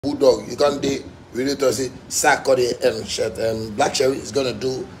Bulldog, you can't do really to say Sakode and Black Sherif is gonna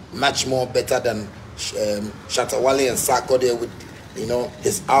do much more better than Shatta Wale and Sakode with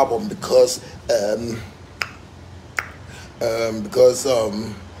his album because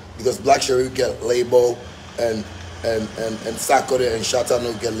Black Sherif get label and Sakode and Shatta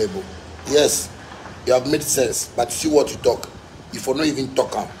no get label. Yes, you have made sense, but see what you talk. If you not even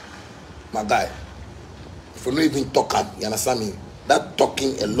talk my guy. If you not even talk you understand me? That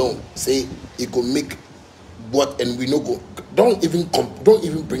talking alone, say it could make what, and we no go. Don't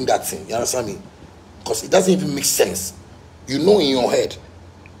even bring that thing. You understand me? Because it doesn't even make sense. You know in your head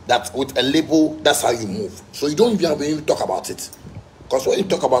that with a label, that's how you move. So you don't even talk about it. Because when you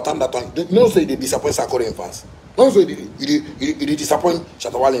talk about that one, you don't say they disappoint Sakode fans. Don't say they disappoint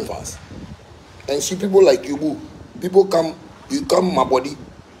Shatta Wale fans. And see people like you, people you come my body,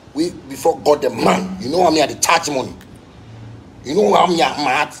 before God the man. You know how me at the charge money. You know how me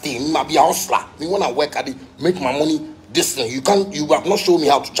my heart thing, might be a hustler. Me when I work at it, make my money this thing. You have not shown me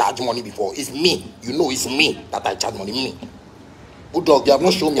how to charge money before. It's me. You know it's me that I charge money. Me. Bulldog, you have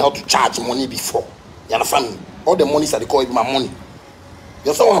not shown me how to charge money before. You understand me? All the money that they call it my money.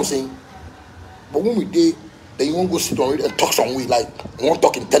 You understand what I'm saying? But when we did, then you won't go sit on it and talk some way like you won't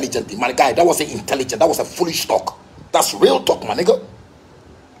talk intelligently. My guy, that wasn't intelligent, that was a foolish talk. That's real talk, my nigga.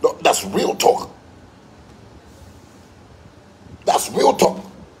 That's real talk. That's real talk.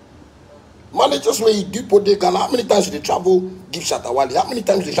 Managers where you do put Ghana, how many times do they travel, give Shatta Wale? How many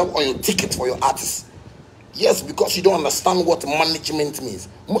times do they travel on your ticket for your artists? Yes, because you don't understand what management means.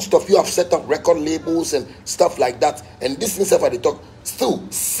 Most of you have set up record labels and stuff like that. And this thing stuff they talk. Still,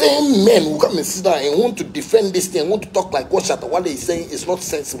 same men who come and sit down and want to defend this thing, want to talk like what Shatta Wale is saying is not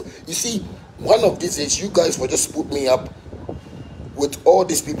sensible. You see, one of these days, you guys will just put me up with all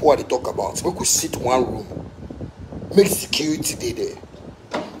these people what they talk about. We could sit in one room. Make security day there.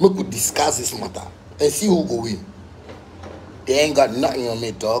 We could discuss this matter and see who go win. They ain't got nothing on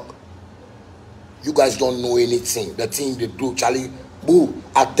me, dog. You guys don't know anything. The thing they do, Charlie. Boo,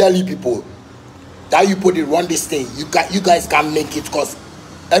 I tell you people, that you put it run this thing. You guys can't make it because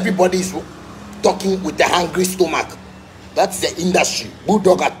everybody's talking with a hungry stomach. That's the industry.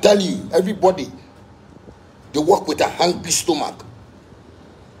 Bulldog, I tell you, everybody, they work with a hungry stomach.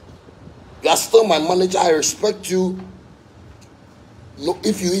 You are still my manager. I respect you. No,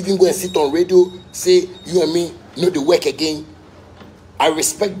 if you even go and sit on radio, say you and me know the work again. I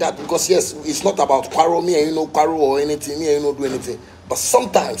respect that because yes, it's not about quarrel me and you know quarrel or anything, me and you know do anything. But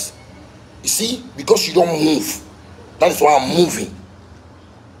sometimes, you see, because you don't move, that is why I'm moving.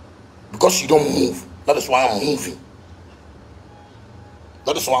 Because you don't move, that is why I'm moving.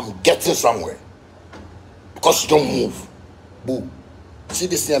 That is why I'm getting somewhere. Because you don't move. Boo. See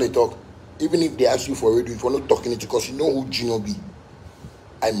this thing they talk. Even if they ask you for radio, if you're not talking it because you know who Gino be.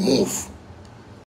 I move.